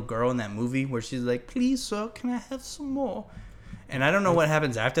little girl in that movie where she's like, "Please, sir, can I have some more?" And I don't know what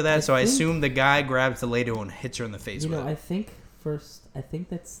happens after that, I assume the guy grabs the lady and hits her in the face with it. I think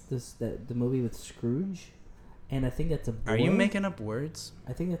that's the movie with Scrooge, and I think that's a boy. Are you making up words?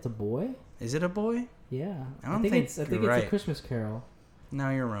 I think that's a boy. Is it a boy? Yeah. I think it's a Christmas Carol. No,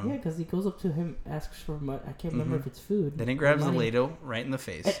 you're wrong. Yeah, because he goes up to him, asks for money. I can't remember if it's food. Then he grabs the ladle right in the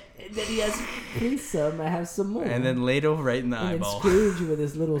face. And then he asks, "Please, sir, may I have some more?" And then ladle right in the eyeball. And Scrooge with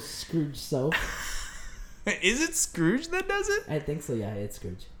his little Scrooge self. Is it Scrooge that does it? I think so. Yeah, it's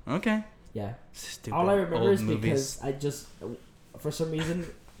Scrooge. Okay. Yeah. Stupid all I remember is movies. because I just, for some reason,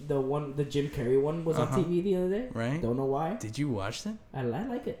 the Jim Carrey one was on TV the other day. Right. Don't know why. Did you watch it? I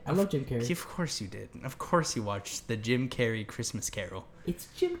like it. I love Jim Carrey. Of course you did. Of course you watched the Jim Carrey Christmas Carol. It's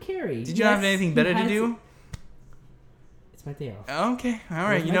Jim Carrey. Did you not have anything better to do? It's my day off. Okay. All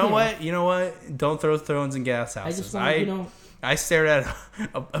right. You know what? You know what? Don't throw stones in gas houses. I just want I stared at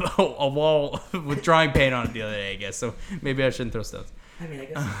a wall with drawing paint on it the other day, I guess. So maybe I shouldn't throw stones. I mean, I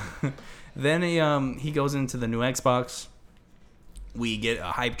guess. Then he goes into the new Xbox. We get a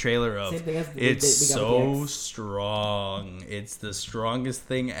hype trailer of it's so strong. It's the strongest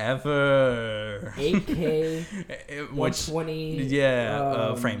thing ever. 8K,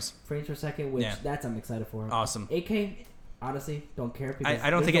 120 frames per second, which that's I'm excited for. Awesome. 8K, honestly, don't care because I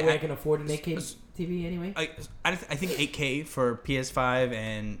don't think I can afford an 8K TV anyway. I think 8K for PS5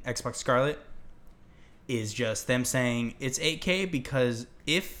 and Xbox Scarlet is just them saying it's 8K because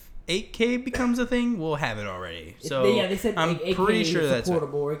if 8K becomes a thing, we'll have it already. So they said I'm 8K pretty sure that's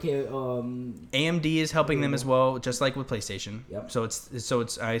portable. 8K, AMD is helping them as well, just like with PlayStation. Yep. So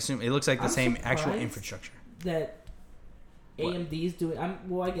it's I assume it looks like the same actual infrastructure. That AMD is doing. I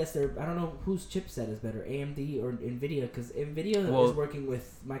guess I don't know whose chipset is better, AMD or Nvidia, because Nvidia is working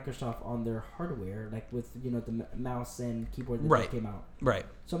with Microsoft on their hardware, like with the mouse and keyboard that just came out. Right.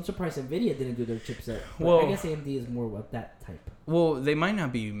 So I'm surprised Nvidia didn't do their chipset. But I guess AMD is more of that type. Well, they might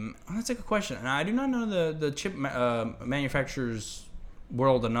not be. That's a good question, and I do not know the chip manufacturers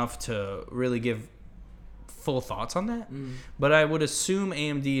world enough to really give full thoughts on that. But I would assume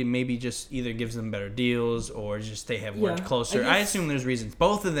AMD maybe just either gives them better deals or just they have worked closer. I assume there's reasons.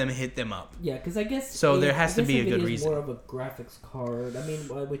 Both of them hit them up. Yeah, because I guess so. There has to be a good reason. More of a graphics card. I mean,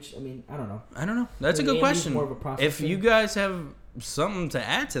 I don't know. I don't know. That's a good question. If you guys have something to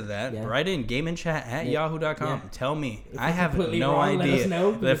add to that, write in gamingchat@yahoo.com. Yeah. Tell me. I have no idea.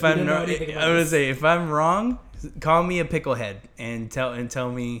 If I'm gonna say if I'm wrong, call me a picklehead and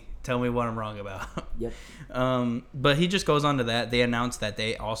tell me what I'm wrong about. Yep. But he just goes on to that. They announced that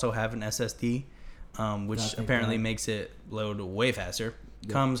they also have an SSD, which apparently makes it load way faster.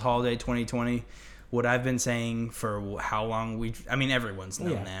 Yep. Comes holiday 2020. What I've been saying for how long everyone's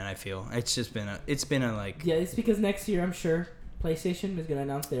known that. I feel it's been a like. Yeah, it's because next year I'm sure PlayStation is gonna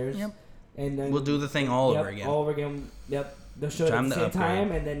announce theirs. Yep. And then we'll do the thing all over again. All over again. Yep. They'll show it at the same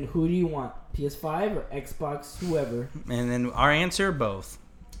time, and then who do you want? PS5 or Xbox, whoever. And then our answer, both.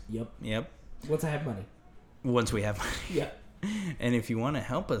 Yep. Once I have money. Once we have money. Yep. And if you want to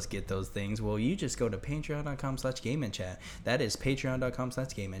help us get those things, well, you just go to patreon.com/GameInChat. That is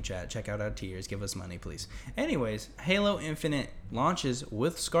patreon.com/GameInChat. Check out our tiers. Give us money, please. Anyways, Halo Infinite launches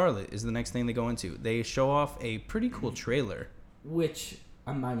with Scarlet is the next thing they go into. They show off a pretty cool trailer. Which,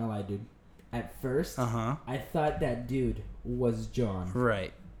 I'm not gonna lie, dude. at first, I thought that dude was John.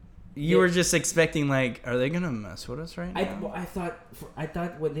 Right. You were just expecting, like, are they gonna mess with us right now? I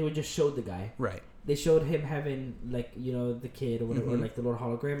thought when they would just show the guy. Right. They showed him having, like, you know, the kid or whatever, or like the little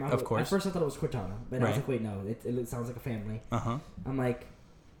hologram. Of course. At first, I thought it was Cortana, but I was like, wait, no, it sounds like a family. I'm like,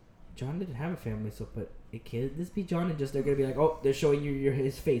 John didn't have a family, so but it could this be John? And just they're gonna be like, oh, they're showing you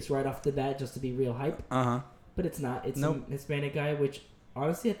his face right off the bat just to be real hype. But it's not. It's a Hispanic guy, which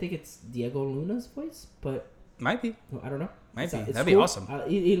honestly I think it's Diego Luna's voice, but might be. I don't know. Might be. That'd be awesome.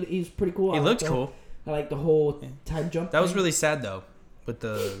 He's pretty cool. He looked cool. I like the whole time jump. That was really sad though. With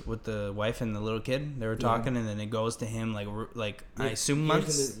the wife and the little kid, they were talking, and then it goes to him like I assume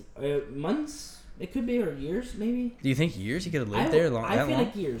months. Months. It could be, or years maybe. Do you think years? He could have lived there long. I feel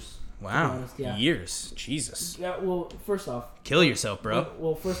like years. Wow, honest, years, Jesus. Yeah. Well, first off, kill yourself, bro.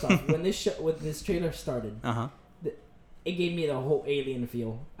 Well, first off, when this trailer started, it gave me the whole Alien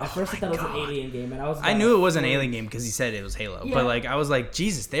feel. At first, I thought it was an Alien game, and I knew it was an Alien game because he said it was Halo. Yeah. But like, I was like,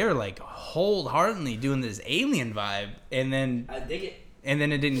 Jesus, they're like wholeheartedly doing this Alien vibe, and then I dig it. And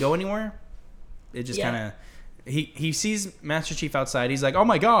then it didn't go anywhere. It just kind of he sees Master Chief outside. He's like, oh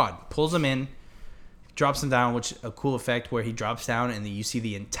my God! Pulls him in, drops him down, which a cool effect where he drops down and then you see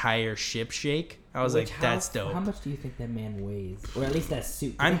the entire ship shake. I was like, that's dope. How much do you think that man weighs, or at least that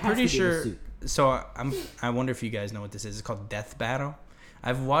suit? I'm pretty sure. So I wonder if you guys know what this is. It's called Death Battle.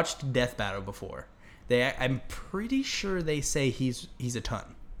 I've watched Death Battle before. I'm pretty sure they say he's a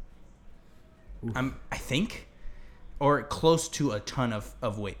ton. Oof. I think, or close to a ton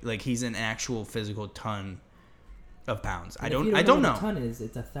of weight. Like he's an actual physical ton of pounds. I don't know. What a ton is,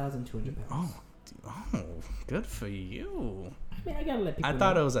 it's 1,200 pounds. Oh, good for you. I mean, I gotta let people. I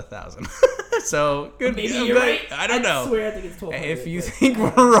thought it was 1,000. So good. Maybe you're right. I don't know. I swear, I think it's 1,200. If you think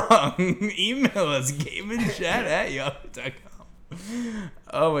we're wrong, email us gamingchat@yahoo.com.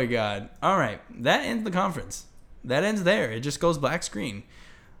 Oh my God! All right, that ends the conference. That ends there. It just goes black screen.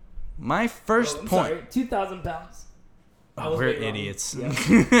 My first point. Sorry, 2,000 pounds. We're idiots. Yep.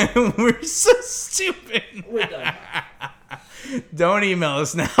 We're so stupid. We're done. Don't email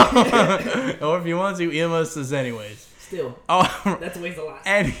us now. Or if you want to, email us anyways. Still. That's a waste of lot.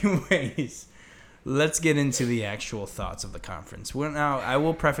 Anyways, let's get into the actual thoughts of the conference. Now, I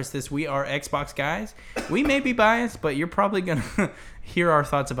will preface this. We are Xbox guys. We may be biased, but you're probably going to hear our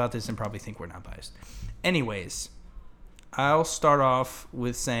thoughts about this and probably think we're not biased. Anyways, I'll start off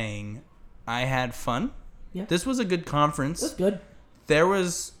with saying I had fun. Yeah. This was a good conference. It was good. There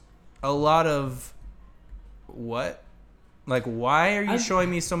was a lot of what? Like, why are you showing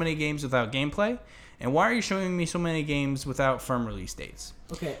me so many games without gameplay? And why are you showing me so many games without firm release dates?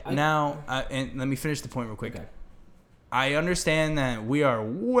 Okay. And let me finish the point real quick. Okay. I understand that we are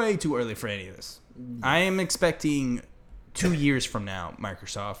way too early for any of this. I am expecting 2 years from now,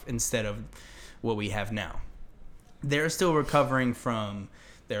 Microsoft, instead of what we have now. They're still recovering from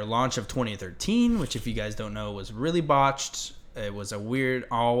their launch of 2013, which, if you guys don't know, was really botched. It was a weird,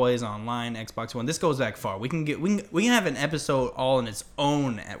 always online Xbox One. This goes back far. We can have an episode all in its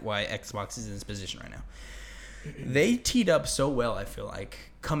own at why Xbox is in this position right now. They teed up so well, I feel like,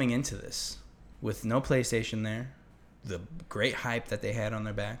 coming into this with no PlayStation there, the great hype that they had on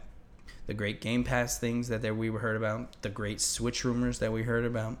their back, the great Game Pass things that we heard about, the great Switch rumors that we heard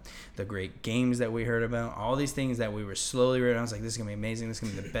about, the great games that we heard about, all these things that we were slowly reading. I was like, this is going to be amazing. This is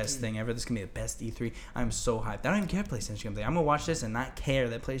going to be the best thing ever. This is going to be the best E3. I'm so hyped. I don't even care PlayStation comes there. I'm going to watch this and not care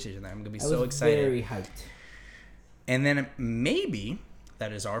that PlayStation there. I'm going to be so excited. Very hyped. And then maybe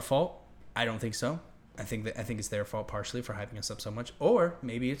that is our fault. I don't think so. I think it's their fault partially for hyping us up so much. Or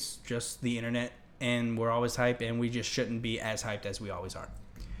maybe it's just the internet and we're always hyped and we just shouldn't be as hyped as we always are.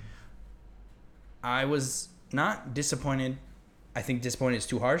 I was not disappointed. I think disappointed is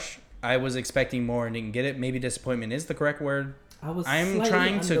too harsh. I was expecting more and didn't get it. Maybe disappointment is the correct word. I'm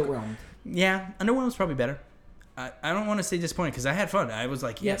trying underwhelmed. Yeah, underwhelmed is probably better. I don't want to say disappointed because I had fun. I was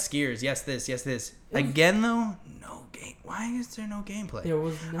like, yes, Gears, yes, this, yes, this. Again, though, no game. Why is there no gameplay? There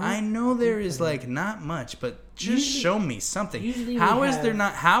was no. I know there is like not much, but just show me something. How is there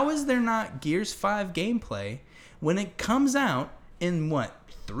not Gears 5 gameplay when it comes out in what,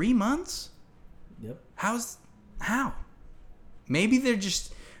 3 months? Yep. How? Maybe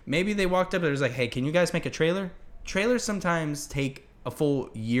they walked up and it was like, hey, can you guys make a trailer? Trailers sometimes take a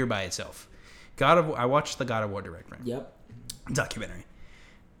full year by itself. I watched the God of War Direct, right? Yep. Documentary.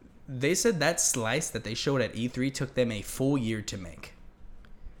 They said that slice that they showed at E3 took them a full year to make.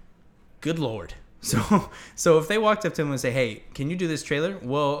 Good Lord. So if they walked up to them and say, hey, can you do this trailer?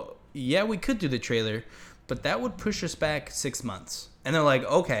 Well, yeah, we could do the trailer, but that would push us back 6 months. And they're like,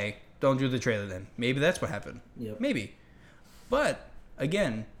 okay, don't do the trailer then. Maybe that's what happened. Yep. Maybe. But,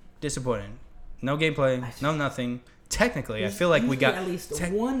 again, disappointing. No gameplay, no nothing. Technically, I feel like we got at least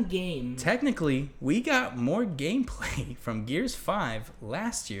one game. Technically, we got more gameplay from Gears 5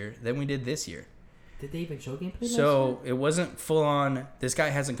 last year than we did this year. Did they even show gameplay last So year? it wasn't full on, this guy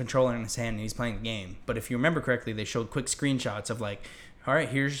has a controller in his hand and he's playing the game. But if you remember correctly, they showed quick screenshots of like, all right,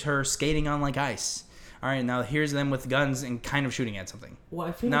 here's her skating on like ice. All right, now here's them with guns and kind of shooting at something. Well,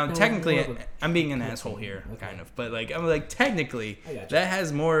 I feel now, like technically, I'm being an asshole here, kind of. But like, I'm like, technically, that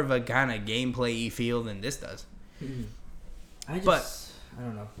has more of a kind of gameplay-y feel than this does. Mm-hmm. I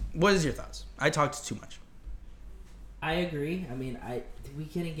don't know. What is your thoughts? I talked too much. I agree. I mean, we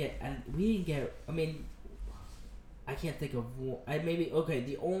didn't get. I mean, I can't think of one.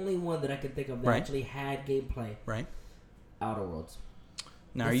 The only one that I can think of that actually had gameplay. Right. Outer Worlds.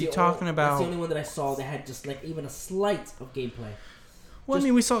 Now, are you talking about? That's the only one that I saw that had just like even a slight of gameplay. Well, I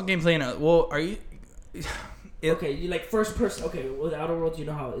mean, we saw gameplay in a. Well, are you? Okay, you like first person. Okay, with Outer Worlds, you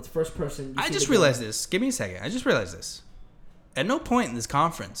know how it's first person. I just realized this. Give me a second. I just realized this. At no point in this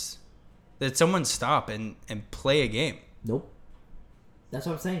conference did someone stop and play a game. Nope. That's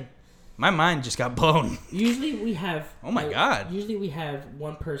what I'm saying. My mind just got blown. Usually we have. Oh my god. Usually we have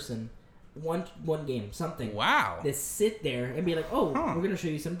one person, one game, something. Wow. That sit there and be like, oh, we're gonna show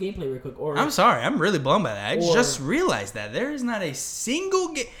you some gameplay real quick. Or I'm sorry, I'm really blown by that. I just realized that there is not a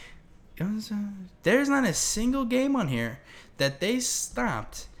single game. There's not a single game on here that they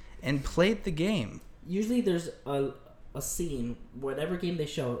stopped and played the game. Usually there's a scene, whatever game they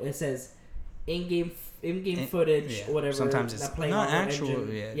show, it says in-game footage or whatever. Sometimes it's not actual.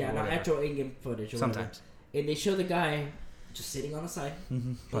 Not actual in-game footage. Or sometimes. Whatever. And they show the guy just sitting on the side.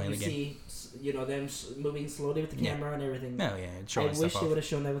 Playing the game. See, them moving slowly with the camera and everything. No, yeah. I wish they would have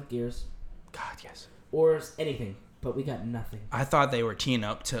shown that with Gears. God, yes. Or anything. But we got nothing. I thought they were teeing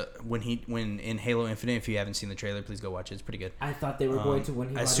up to when in Halo Infinite. If you haven't seen the trailer, please go watch it. It's pretty good. I thought they were going to when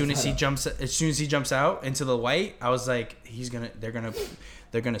he as soon as he jumps out into the white, I was like, they're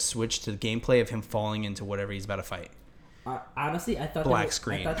gonna switch to the gameplay of him falling into whatever he's about to fight. Honestly, I thought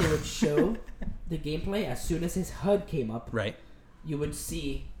screen. I thought they would show the gameplay as soon as his HUD came up. Right. You would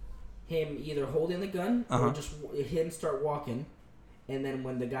see him either holding the gun or just him start walking, and then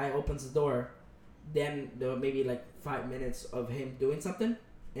when the guy opens the door, then there would maybe like 5 minutes of him doing something,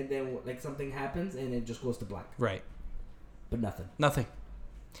 and then like something happens and it just goes to black. Right. But nothing.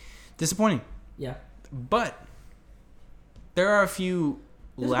 Disappointing. Yeah. But there are a few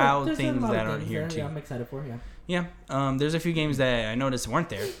loud things that aren't here too. Yeah, I'm excited for. Yeah. There's a few games that I noticed weren't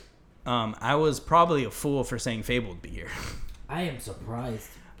there. I was probably a fool for saying Fable would be here. I am surprised.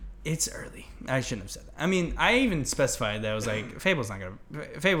 It's early. I shouldn't have said that. I mean, I even specified that I was like, Fable's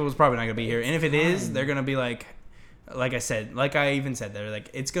probably not gonna be here, and if it is, they're gonna be like I even said, they're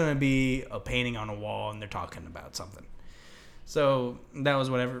like, it's gonna be a painting on a wall, and they're talking about something. So that was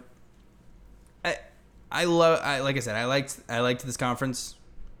whatever. I liked this conference.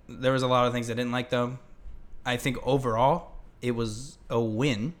 There was a lot of things I didn't like though. I think overall it was a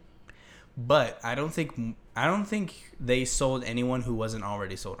win, but I don't think they sold anyone who wasn't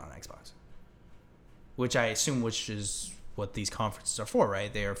already sold on Xbox. Which I assume is what these conferences are for,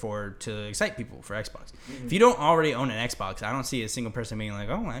 right? They are to excite people for Xbox. Mm-hmm. If you don't already own an Xbox, I don't see a single person being like,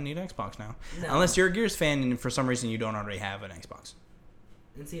 oh, I need an Xbox now. No. Unless you're a Gears fan and for some reason you don't already have an Xbox.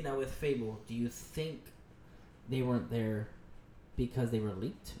 And see, now with Fable, do you think they weren't there because they were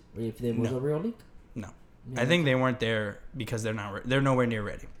leaked? Or if there was a real leak? No. I think they weren't there because they're nowhere near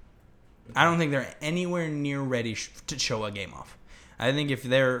ready. I don't think they're anywhere near ready to show a game off. I think it's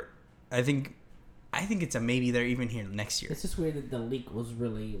a maybe they're even here next year. It's just weird that the leak was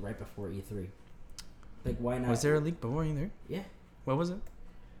really right before E3. Like, why not? Was there a leak before E3? Yeah. What was it?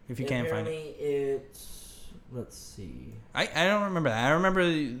 If you can't find it. Let's see. I don't remember that. I remember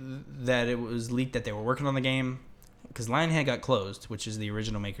that it was leaked that they were working on the game because Lionhead got closed, which is the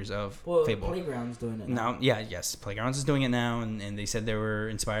original makers of Fable. Playground's doing it now. Yes. Playgrounds is doing it now, and they said they were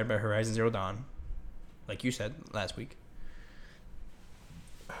inspired by Horizon Zero Dawn, like you said last week.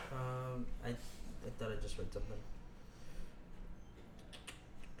 I thought I just read something.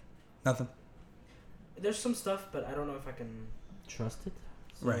 Nothing. There's some stuff, but I don't know if I can trust it.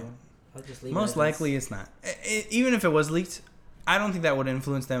 So right. I'll just leave Most likely it's not. Even if it was leaked, I don't think that would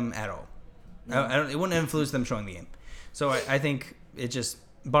influence them at all. No. It wouldn't influence them showing the game. So I think it just,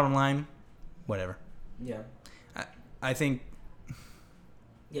 bottom line, whatever. Yeah. I think...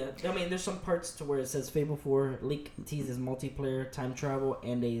 Yeah, I mean, there's some parts to where it says Fable 4 leak teases multiplayer, time travel,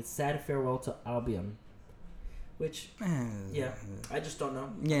 and a sad farewell to Albion. Which, yeah, I just don't know.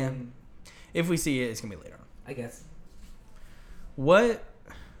 Yeah. If we see it, it's going to be later on. I guess. What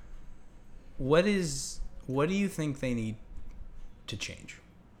do you think they need to change?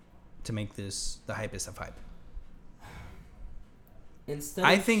 to make this the hypest of hype. Instead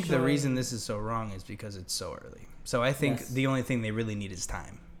I of think the showing- reason this is so wrong is because it's so early. So I think Yes. the only thing they really need is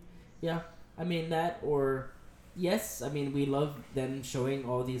time. Yeah, I mean that, or yes, I mean we love them showing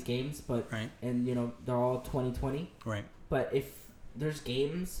all these games, but Right. and they're all 2020. Right. But if there's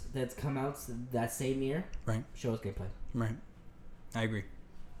games that's come out that same year, Right. show us gameplay. Right. I agree.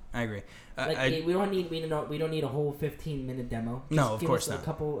 Like we don't need a whole 15-minute demo. No, Just of give course us not. A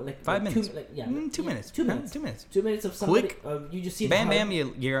couple 5 minutes. 2 minutes. 2 minutes. 2 minutes. 2 minutes. 2 minutes of somebody. Quick. You just see Bam, the HUD.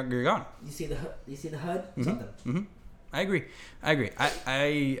 bam. You're gone. You see the HUD. Mhm. Something. Mm-hmm. I agree.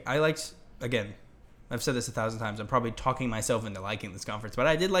 I liked, again, I've said this 1,000 times. I'm probably talking myself into liking this conference, but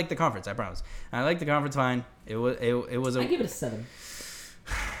I did like the conference. I promise. I liked the conference fine. It was I give it a 7.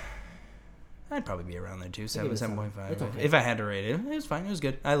 I'd probably be around there too, give it a 7.5. It's okay. If I had to rate it, it was fine. It was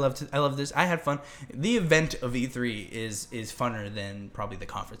good. I loved this. I had fun. The event of E3 is funner than probably the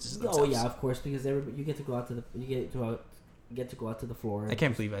conferences themselves. Oh yeah, of course, because you get to go out to the floor. I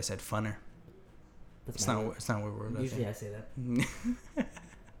can't believe I said funner. That's It's my not. word. It's not what we're. Usually I say that.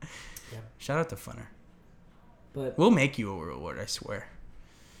 Yeah. Shout out to funner. But We'll make you a reward. I swear.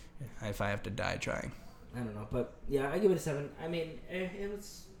 If I have to die trying. I don't know. But yeah, I give it a 7. I mean, it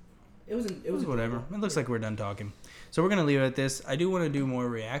was Whatever. enjoyable. It looks like we're done talking. So we're gonna leave it at this. I do want to do more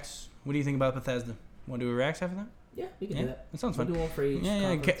reacts. What do you think about Bethesda? Want to do a reacts after that? Yeah, we can Yeah, do that. that sounds We'll fun. do one for each.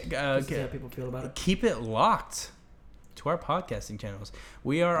 Yeah, conference, just to see how people feel about it. Keep it locked to our podcasting channels.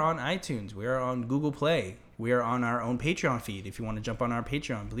 We are on iTunes. We are on Google Play. We are on our own Patreon feed. If you want to jump on our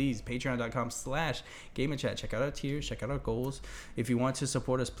Patreon, please, patreon.com/GamerChat. Check out our tiers. Check out our goals. If you want to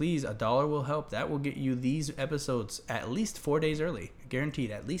support us, please, $1 will help. That will get you these episodes at least 4 days early. Guaranteed,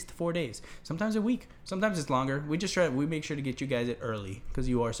 at least 4 days. Sometimes a week. Sometimes it's longer. We make sure to get you guys it early because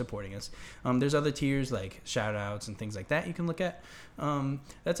you are supporting us. There's other tiers like shout outs and things like that you can look at.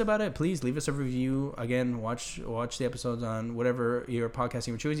 That's about it. Please leave us a review. Again, watch the episodes on whatever your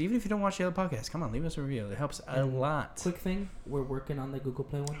podcasting choice. Even if you don't watch the other podcast, come on, leave us a review. It helps a lot. Quick thing, we're working on the Google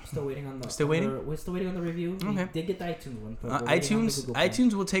Play one. Still waiting on the. Still waiting? We're still waiting on the review. Okay. We did get the iTunes one. But we're waiting on the iTunes Google Play.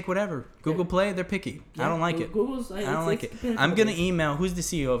 iTunes will take whatever. Google Play, they're picky. I don't like it. Google's. I don't like it. I'm gonna email. Who's the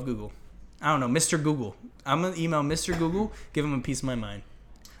CEO of Google? I don't know, Mr. Google. I'm gonna email Mr. Google. Give him a piece of my mind.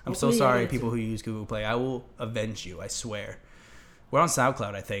 I'm so Hopefully sorry, you'll get people who use Google Play. I will avenge you. I swear. We're on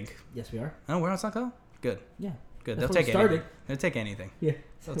SoundCloud, I think. Yes, we are. Oh, we're on SoundCloud. Good. Yeah. Good. That's They'll where take we anything. started. They'll take anything. Yeah.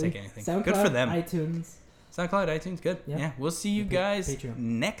 They'll take anything. SoundCloud, Good for them. iTunes. SoundCloud, iTunes. Good. Yeah. Yeah. We'll see you And guys Patreon.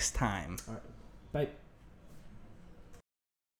 next time. All right. Bye.